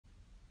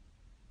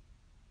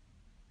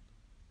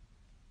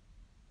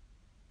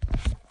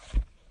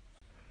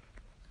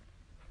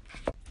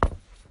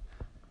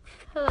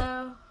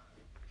Hello.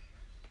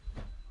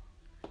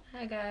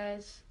 Hi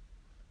guys.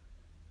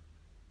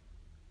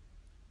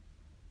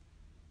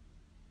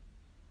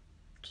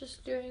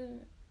 Just doing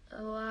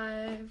a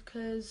live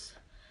because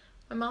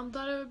my mom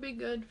thought it would be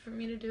good for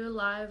me to do a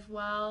live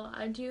while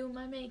I do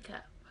my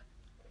makeup.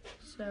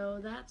 So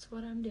that's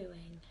what I'm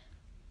doing.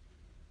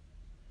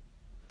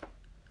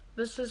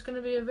 This is going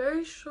to be a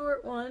very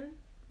short one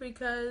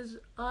because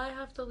I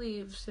have to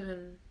leave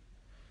soon.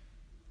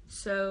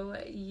 So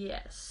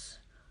yes.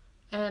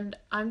 And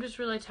I'm just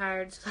really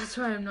tired, so that's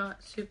why I'm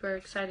not super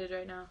excited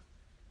right now.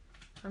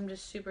 I'm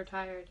just super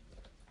tired.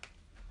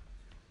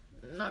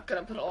 I'm not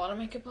gonna put a lot of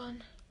makeup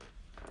on.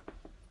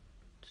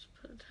 Just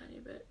put a tiny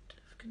bit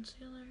of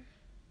concealer.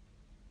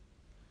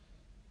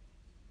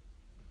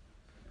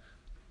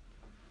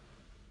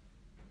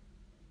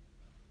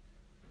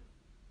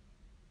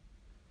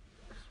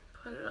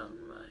 Put it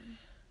on my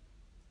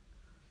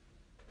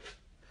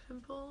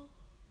pimple.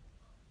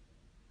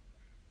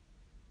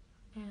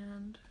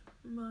 And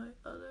my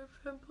other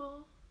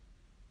pimple.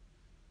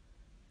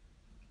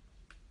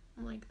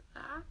 Like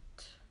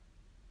that.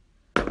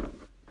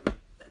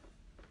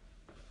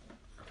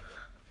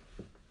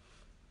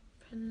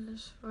 Pin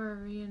this for a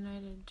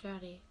reunited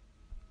Daddy.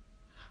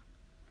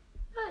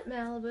 At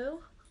Malibu.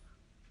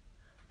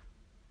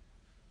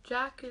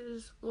 Jack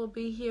will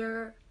be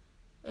here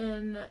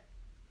in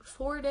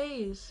 4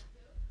 days.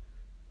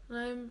 And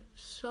I'm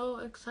so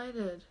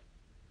excited.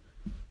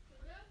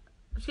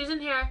 She's in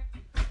here.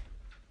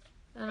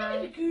 And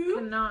I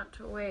cannot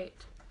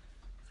wait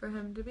for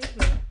him to be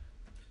here.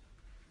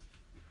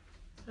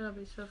 It'll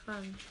be so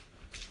fun.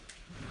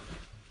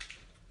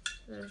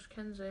 There's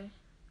Kenzie.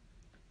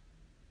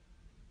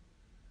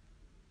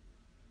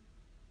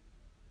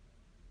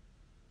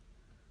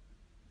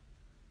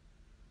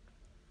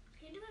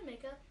 Can you do my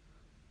makeup?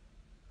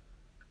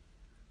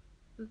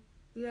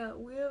 Yeah,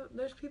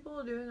 there's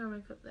people doing our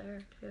makeup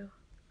there too.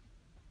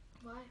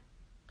 Why?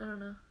 I don't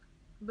know.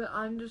 But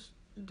I'm just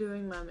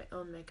doing my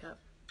own makeup.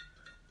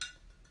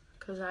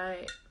 Cause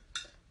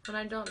when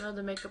I don't know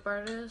the makeup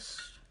artist,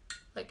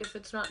 like if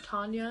it's not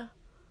Tanya,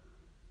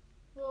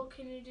 Well,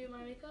 can you do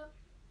my makeup?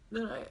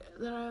 then I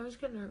always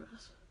get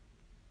nervous.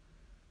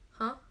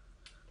 Huh?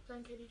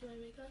 Then can you do my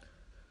makeup?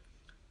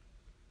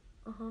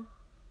 Uh-huh.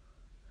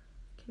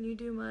 Can you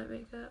do my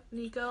makeup?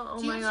 Nico, oh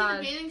do you my see god.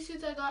 the bathing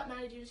suits I got?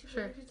 Maddie, do you see the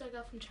Sure. bathing suits I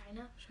got from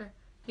China? Sure.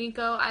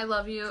 Nico, I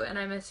love you and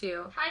I miss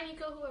you. Hi,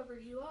 Nico, whoever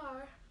you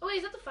are. Oh, wait,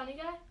 is that the funny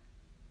guy?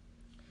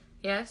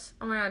 Yes?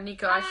 Oh my god,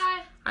 Nico,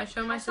 Hi. I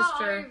show my I saw all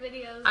sister. your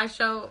videos. I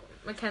show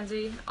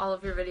Mackenzie all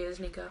of your videos,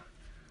 Nico.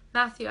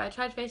 Matthew, I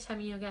tried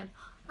FaceTiming you again.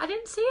 I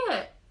didn't see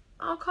it.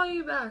 I'll call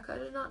you back. I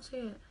did not see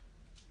it.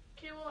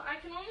 Okay, well, I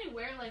can only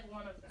wear like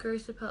one of them.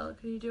 Grace Appel,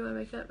 can you do my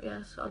makeup?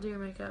 Yes, I'll do your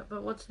makeup.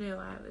 But what's new?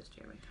 I have is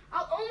do your makeup.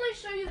 I'll only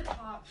show you the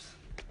tops.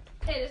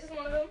 Okay, this is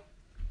one of them.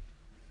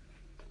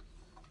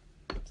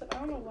 So I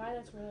don't know why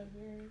that's really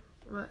weird.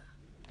 What?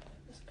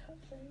 This cut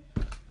thing.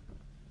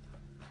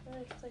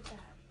 It's like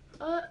that.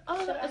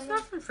 So it's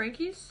not from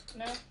Frankie's?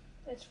 No,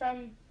 it's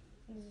from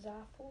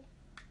Zaffel.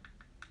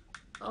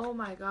 Oh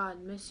my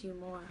god, miss you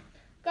more.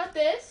 Got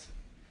this.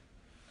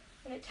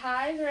 And it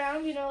ties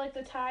around, you know, like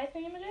the tie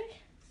thingamajig.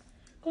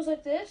 Goes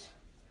like this.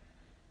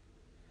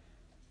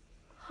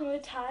 And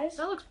it ties.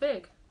 That looks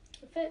big.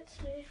 It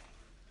fits me.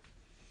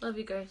 Love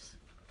you, Grace.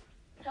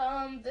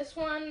 This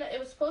one, it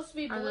was supposed to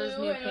be blue. Are those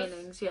new and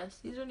paintings? Yes,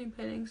 these are new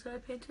paintings that I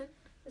painted.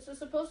 This was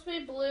supposed to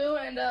be blue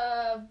and,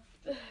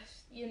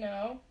 you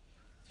know.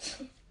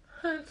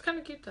 It's kind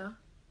of cute though.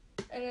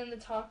 And then the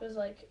top is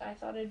like, I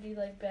thought it'd be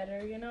like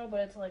better, you know, but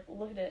it's like,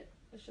 look at it.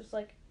 It's just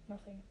like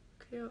nothing.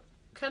 Cute.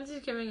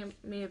 Kenzie's giving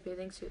me a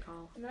bathing suit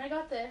haul. And then I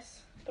got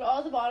this, but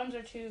all the bottoms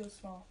are too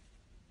small.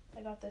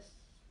 I got this.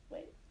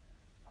 Wait.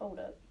 Hold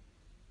up.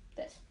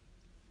 This.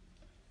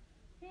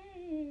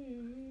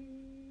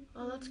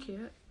 Oh, that's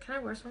cute. Can I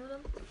wear some of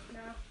them?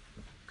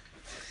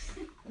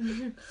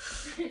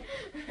 No.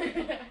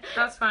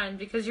 That's fine,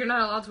 because you're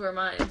not allowed to wear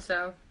mine,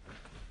 so.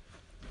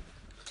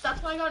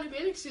 That's why I got a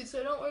bathing suit,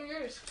 so don't wear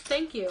yours.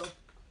 Thank you.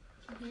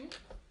 Mm-hmm.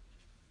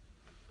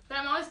 But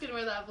I'm always gonna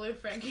wear that blue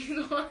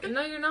Frankie's one.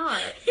 No, you're not.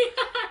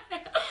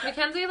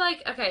 Mackenzie,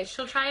 like, okay,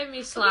 she'll try and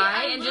be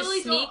sly and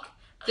just sneak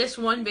this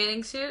one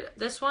bathing suit.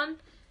 This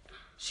one.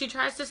 She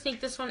tries to sneak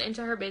this one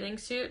into her bathing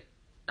suit,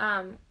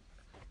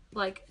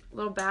 like,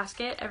 little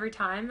basket every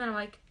time. And I'm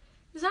like,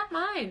 is that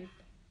mine?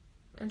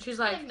 And she's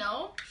like,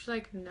 no. She's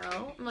like,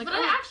 no. I'm like, but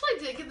oh. I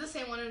actually did get the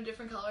same one in a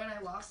different color, and I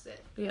lost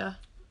it. Yeah.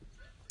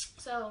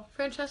 So.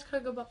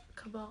 Francesca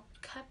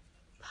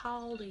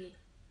Capaldi.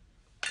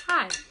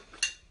 Hi.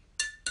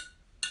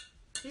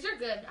 These are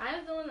good. I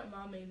have the one that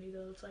Mom made me,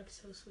 though. It's, like,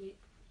 so sweet.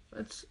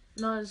 It's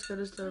not as good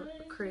as the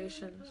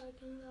creations.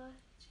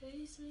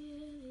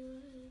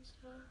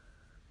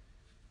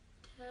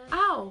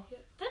 Ow!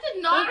 That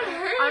did not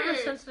hurt. I have a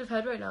sensitive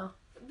head right now.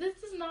 This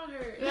does not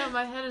hurt. Yeah,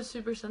 my head is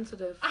super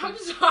sensitive. I'm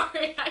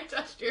sorry I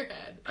touched your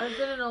head. I've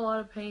been in a lot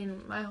of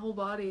pain. My whole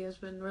body has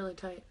been really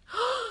tight.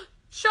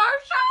 Shar!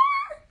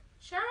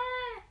 Sure.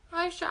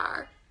 Hi,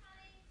 Shar.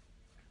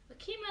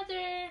 Lucky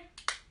mother.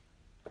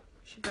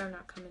 She better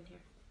not come in here.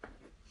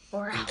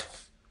 Or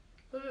else.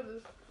 Look at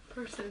this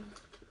person.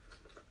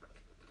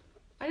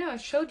 I know, I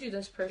showed you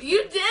this person.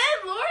 You did?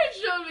 Lauren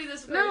showed me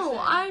this person. No,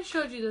 I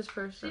showed you this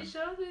person. She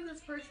showed me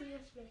this person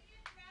yesterday.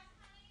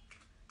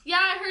 Yeah,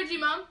 I heard you,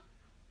 Mom.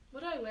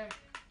 What do I wear?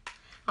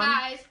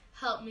 Guys,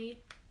 help me.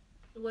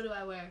 What do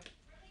I wear?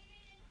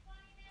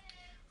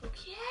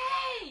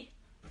 Okay.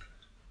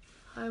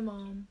 Hi,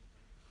 Mom.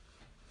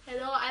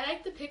 Hello, I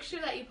like the picture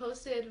that you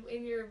posted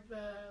in your,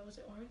 was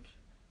it orange?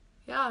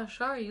 Yeah,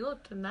 sorry, you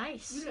looked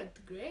nice. You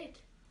looked great.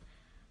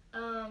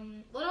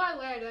 What do I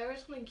wear? Do I wear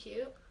something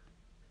cute?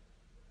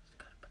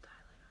 Gotta put the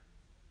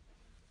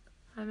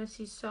highlight on. I miss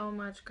you so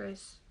much,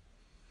 Grace.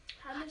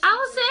 I miss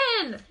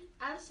Allison! you.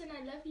 Allison,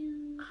 I love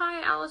you.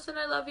 Hi, Allison,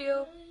 I love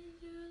you.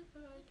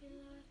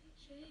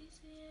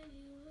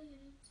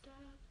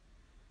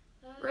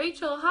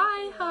 Rachel,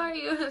 hi, how are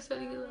you? I don't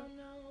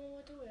know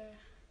what to wear.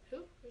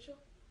 Who? Rachel?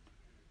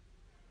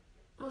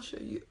 I'll show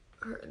you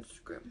her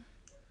Instagram.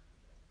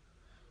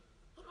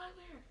 What do I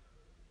wear?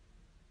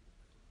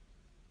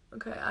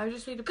 Okay, I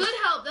just need to Good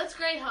help. That's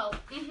great help.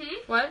 Mm-hmm.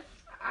 What?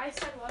 I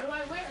said, what do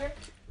I wear?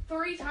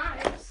 3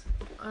 times.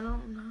 I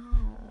don't know.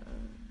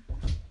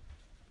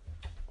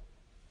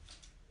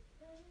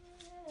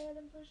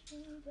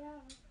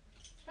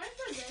 Try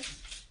for this.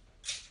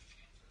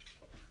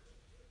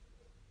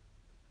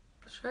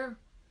 Sure.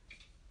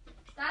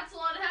 That's a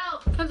lot of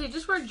help. Kenzie,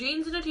 just wear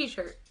jeans and a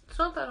t-shirt. It's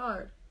not that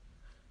hard.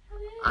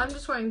 I'm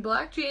just wearing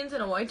black jeans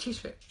and a white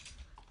t-shirt.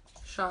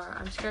 Shar,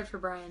 I'm scared for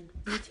Brian.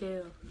 Me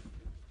too.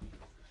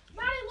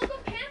 Maddie, look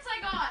what pants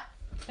I got.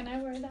 Can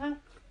I wear that?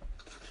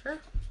 Sure.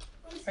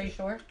 Are you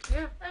sure?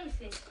 Yeah. Let me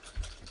see.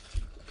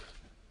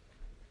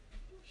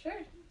 Sure.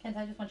 Kent,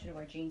 I just want you to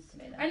wear jeans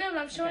today, though. I know, but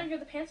I'm showing her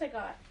the pants I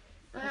got.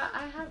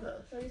 I have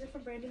those. So these are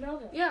from Brandy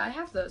Melville. Yeah, I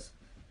have those.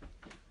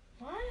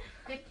 What?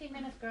 15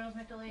 minutes, girls. I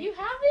have to leave. You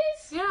have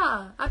these?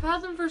 Yeah, I've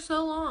had them for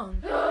so long.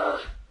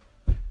 Of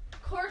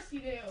course you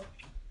do.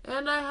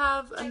 And I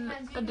have Hey,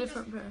 Kenzie, a you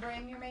different can just pair.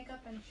 bring your makeup,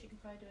 and she can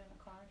probably do it in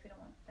the car if you don't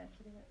want them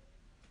to do it.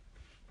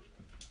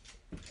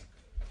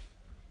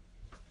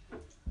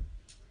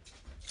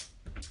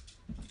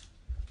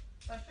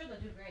 I'm sure they'll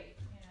do great,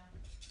 you know.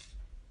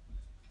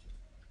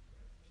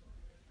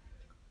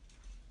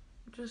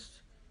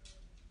 Just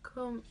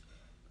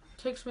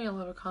takes me a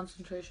lot of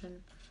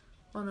concentration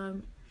when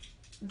I'm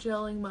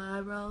gelling my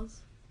eyebrows.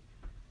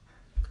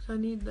 Because I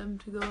need them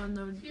to go in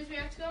Excuse me,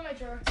 I have to go in my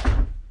drawer.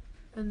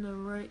 the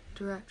right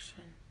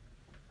direction.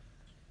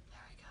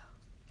 There we go.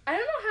 I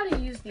don't know how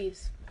to use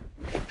these.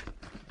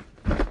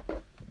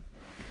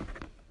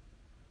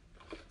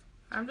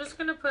 I'm just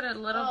going to put a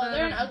little Oh, bit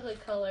they're an of... ugly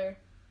color.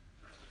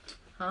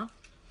 Huh?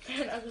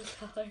 They're an ugly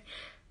color.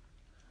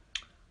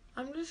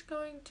 I'm just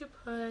going to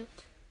put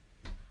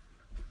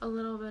a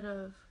little bit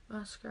of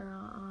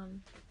mascara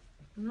on.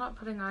 I'm not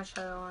putting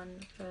eyeshadow on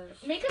because...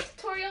 Makeup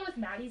tutorial with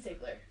Maddie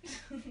Ziegler.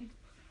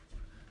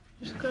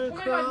 Just gonna Oh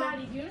my curl. god,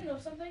 Maddie, do you want to know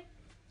something?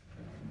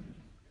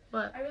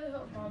 What? I really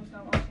hope Mom's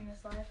not watching this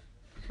live.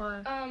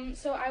 Why?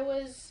 So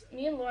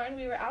me and Lauren,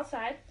 we were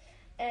outside,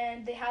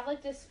 and they have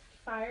like this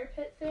fire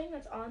pit thing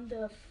that's on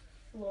the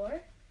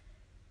floor.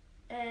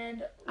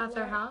 And At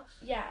their house?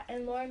 Yeah,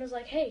 and Lauren was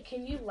like, hey,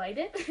 can you light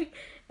it?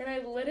 And I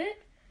lit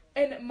it,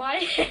 and my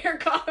hair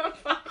caught on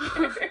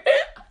fire.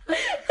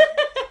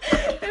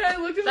 And I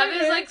looked at my hair.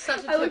 That is like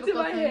such a I looked at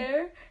typical my thing.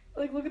 hair,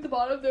 like look at the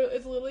bottom, there,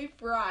 it's literally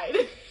fried.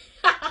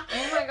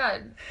 Oh my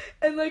god.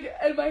 And my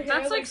hair.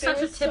 That's like there such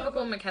a was so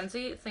typical much-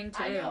 Mackenzie thing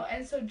to I do. know,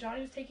 and so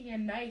Johnny was taking a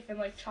knife and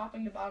like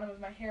chopping the bottom of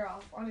my hair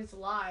off on his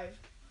live.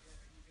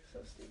 So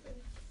stupid.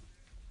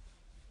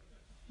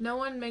 No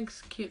one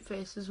makes cute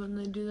faces when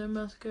they do their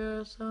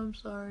mascara, so I'm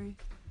sorry.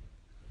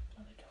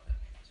 Oh, they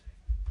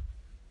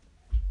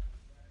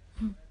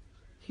don't.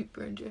 You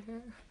burned your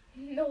hair.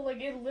 No, like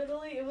it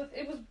literally, it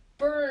was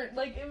burnt,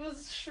 like it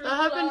was shriveled That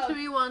happened up. to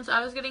me once. I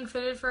was getting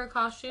fitted for a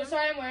costume. I'm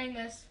sorry, I'm wearing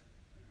this.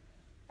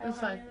 I don't It's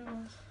have fine. any other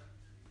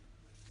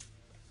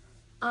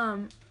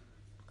ones.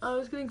 I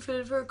was getting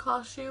fitted for a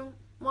costume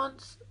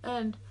once,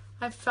 and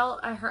I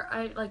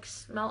like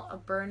smelt a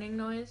burning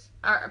noise.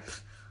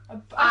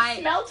 I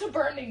smelled a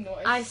burning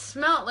noise. I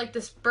smelt like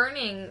this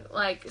burning,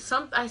 I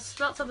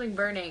smelt something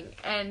burning,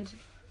 and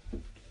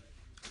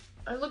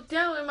I looked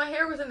down and my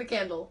hair was in the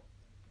candle.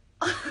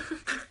 So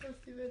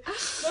stupid.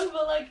 No,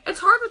 but like It's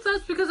hard with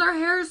us because our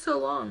hair is so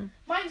long.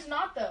 mine's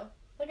not though.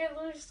 Like I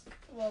literally just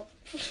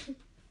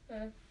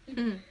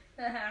Mm.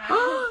 I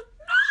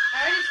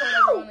already told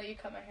everyone that you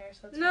cut my hair,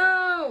 so it's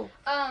No!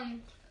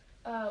 fine.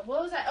 What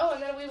was that? Oh,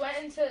 and then we went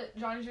into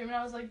Johnny's room and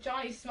I was like,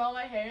 Johnny, smell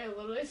my hair. It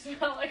literally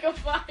smelled like a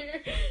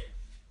fire.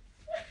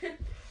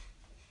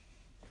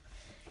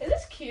 Is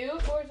this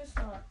cute or is this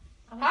not?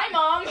 Hi,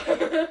 Mom! I was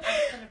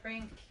gonna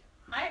bring.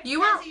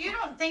 You Kenzie, you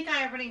don't think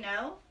I already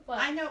know? What?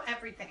 I know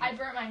everything. I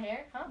burnt my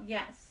hair, huh?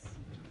 Yes.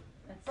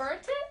 That's-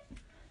 Burnt it?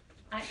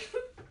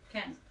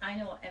 Ken, I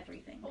know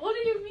everything. What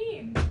do you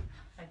mean?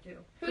 I do.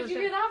 Who'd you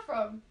hear that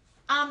from?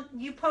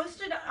 You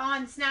posted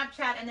on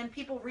Snapchat and then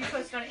people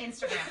reposted on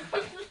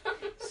Instagram.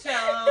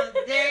 So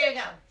there you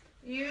go.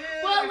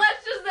 Well,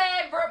 let's just say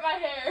I burnt my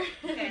hair.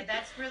 Okay,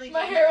 that's really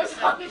My hair was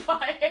on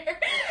fire.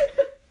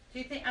 Do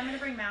you think I'm gonna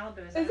bring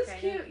Malibu? Is Is this okay?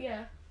 cute?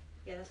 Yeah.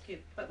 Yeah, that's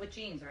cute. But with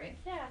jeans, right?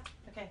 Yeah.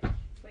 Okay.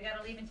 We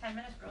gotta leave in 10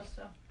 minutes, girls.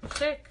 So.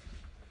 Sick.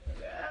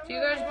 If you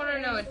guys want to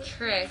know a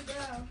trick,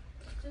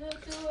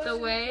 the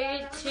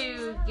way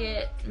to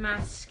get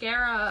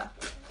mascara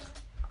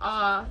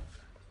off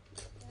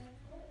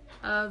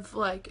of,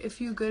 like, if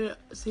you could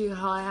see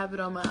how I have it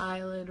on my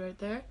eyelid right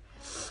there,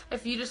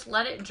 if you just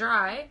let it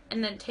dry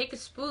and then take a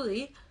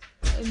spoolie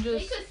and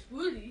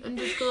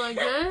just go like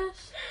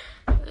this,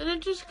 and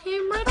it just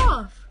came right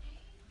off.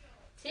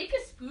 Take a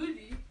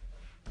spoolie.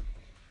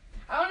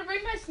 I want to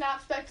bring my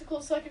snap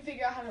spectacles so I can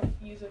figure out how to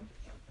use them.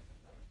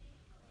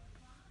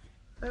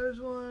 There's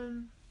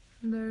one.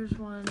 There's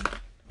one.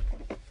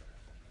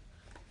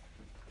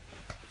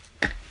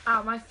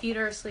 Ow, my feet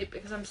are asleep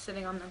because I'm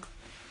sitting on them.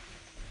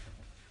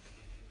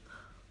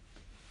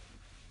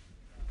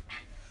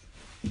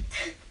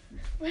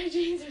 My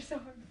jeans are so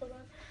hard to pull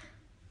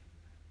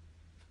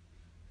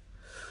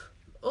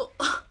on.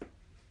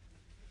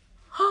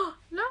 Oh.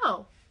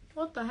 No.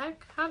 What the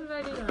heck? How did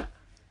I do that?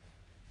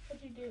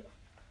 What'd you do?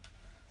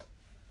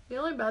 The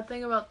only bad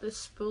thing about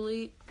this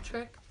spoolie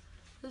trick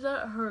is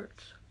that it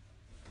hurts.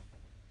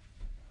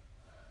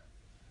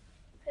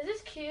 Is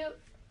this cute?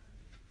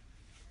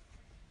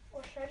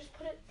 Or should I just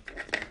put it...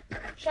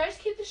 Should I just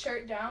keep the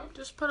shirt down?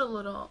 Just put a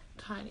little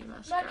tiny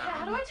mascara Matt,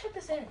 how do I tuck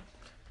this in?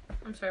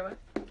 I'm sorry, what?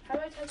 How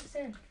do I tuck this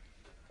in?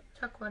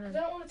 Tuck one in.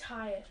 Because I don't want to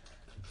tie it.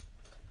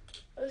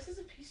 Oh, this is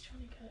a piece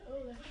trying to cut. Oh,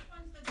 that's... Which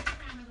one's the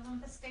camera? The one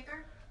with the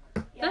sticker?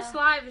 Yeah. This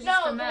live is just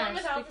No, a the one mess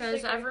without the because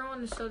sticker.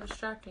 everyone is so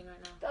distracting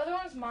right now. The other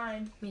one's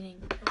mine.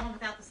 Meaning, The one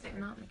without the sticker.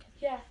 not me.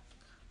 Yeah.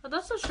 Oh,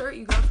 that's the shirt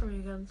you got from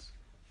you guys.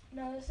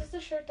 No, this is the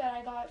shirt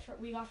that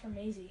we got from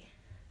Maisie.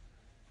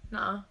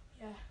 Nuh-uh.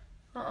 Yeah.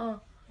 Uh-uh.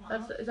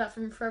 Is that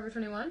from Forever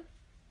 21?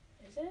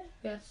 Is it?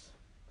 Yes.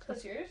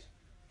 That's yours?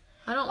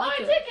 I don't Oh, like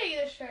I it. did get you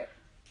this shirt.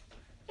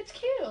 It's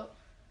cute.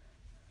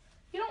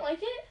 You don't like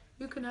it?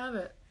 You can have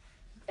it.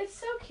 It's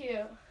so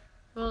cute.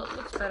 Well, it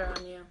looks better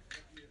on you.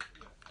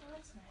 Oh,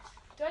 that's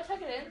nice. Do I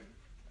tuck it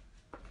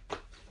in?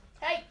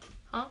 Hey!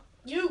 Huh?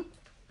 You!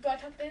 Do I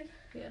tuck it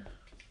in? Yeah.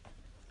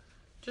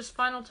 Just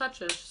final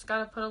touches. Just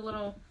gotta put a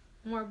little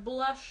more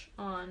blush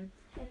on.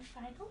 And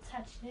final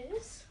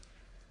touches.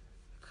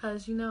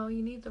 Because, you know,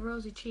 you need the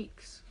rosy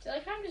cheeks. I feel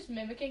like I'm just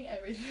mimicking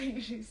everything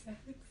she says.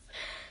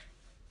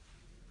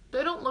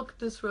 They don't look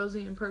this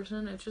rosy in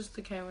person. It's just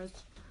the cameras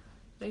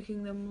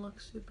making them look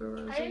super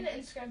rosy. I need an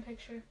Instagram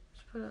picture.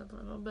 Just put a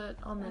little bit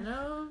on the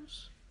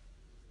nose.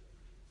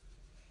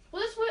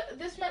 Well,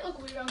 this might look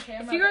weird on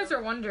camera. If you guys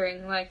are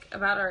wondering, like,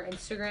 about our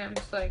Instagrams,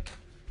 like,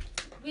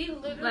 we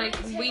literally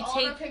like, take we all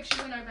take our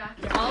pictures in our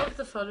backyard. all of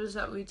the photos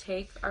that we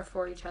take are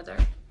for each other.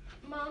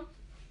 Mom.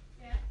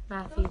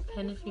 Matthew,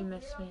 pin if you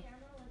miss me.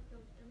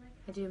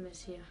 I do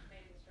miss you.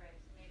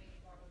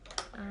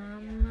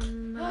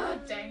 Oh,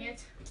 dang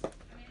it.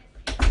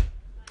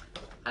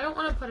 I don't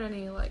want to put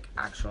any, like,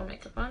 actual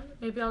makeup on.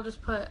 Maybe I'll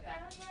just put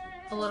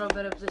a little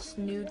bit of this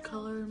nude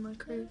color in my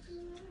crease.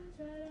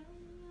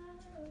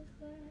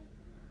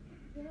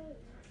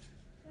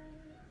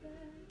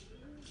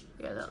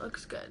 Yeah, that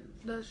looks good.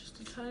 That's just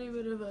a tiny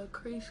bit of a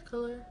crease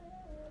color.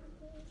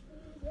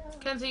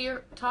 Kenzie,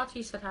 your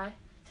Tati said hi.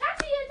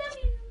 Tati, I love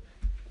you.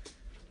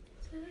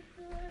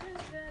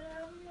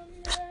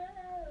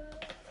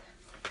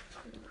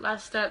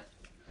 Last step.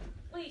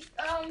 Wait,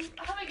 how do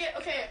I get...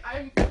 Okay,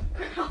 I'm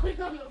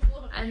crawling on the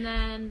floor. And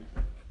then,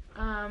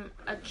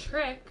 a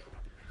trick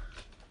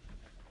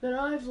that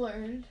I've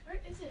learned.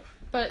 Where is it?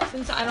 But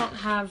since I don't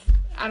have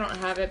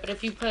it, but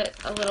if you put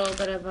a little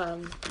bit of,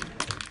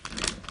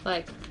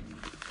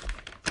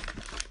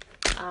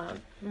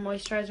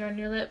 moisturizer on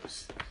your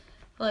lips,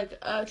 like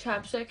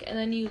chapstick, and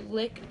then you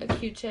lick a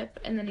Q-tip,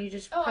 and then you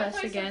just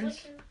press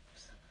against,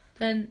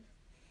 then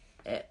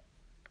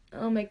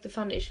it'll make the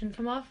foundation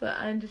come off, but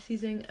I'm just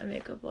using a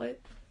makeup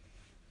wipe.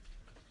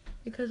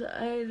 Because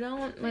I don't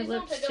want my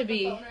lips to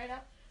be,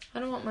 I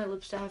don't want my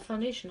lips to have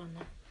foundation on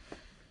them.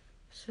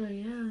 So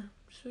yeah,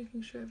 just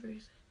making sure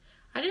everything.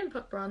 I didn't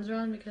put bronzer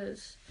on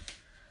because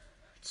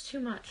it's too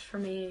much for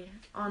me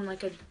on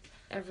like a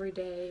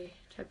everyday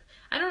type.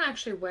 I don't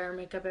actually wear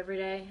makeup every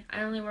day.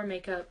 I only wear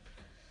makeup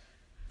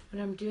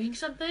when I'm doing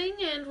something,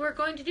 and we're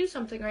going to do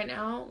something right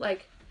now.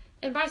 Like,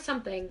 and by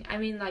something, I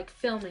mean like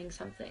filming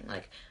something.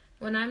 Like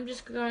when I'm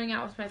just going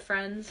out with my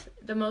friends,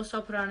 the most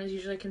I'll put on is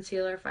usually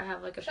concealer if I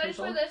have like a Should I just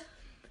pimple. wear this?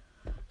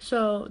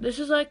 So this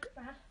is like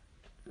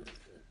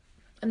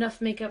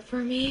enough makeup for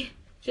me.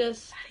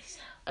 Just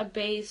a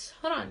base.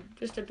 Hold on.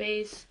 Just a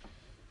base,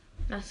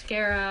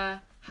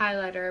 mascara,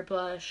 highlighter,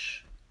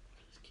 blush,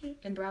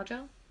 and brow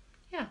gel.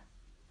 Yeah.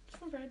 It's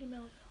from Brandy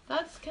Melville.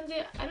 That's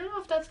Kenzie. I don't know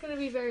if that's gonna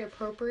be very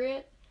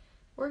appropriate.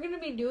 We're gonna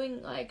be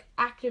doing like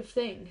active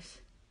things,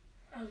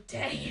 Oh,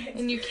 dang it.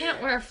 and you can't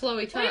wear a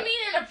flowy top. What do you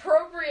mean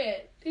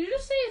inappropriate? Did you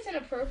just say it's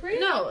inappropriate?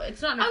 No,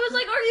 it's not. I was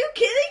like, are you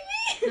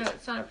kidding me? no,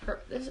 it's not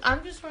appropriate.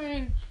 I'm just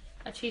wearing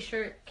a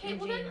t-shirt Okay, and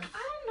well jeans. then, I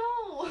don't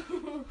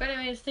know. But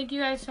anyways, thank you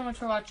guys so much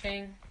for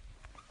watching.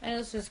 And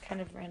this is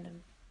kind of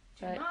random.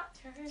 Do But not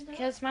turn the...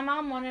 because my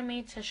mom wanted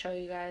me to show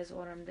you guys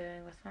what I'm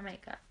doing with my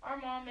makeup. Our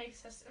mom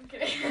makes us... I'm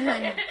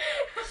kidding.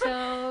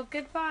 So,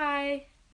 goodbye.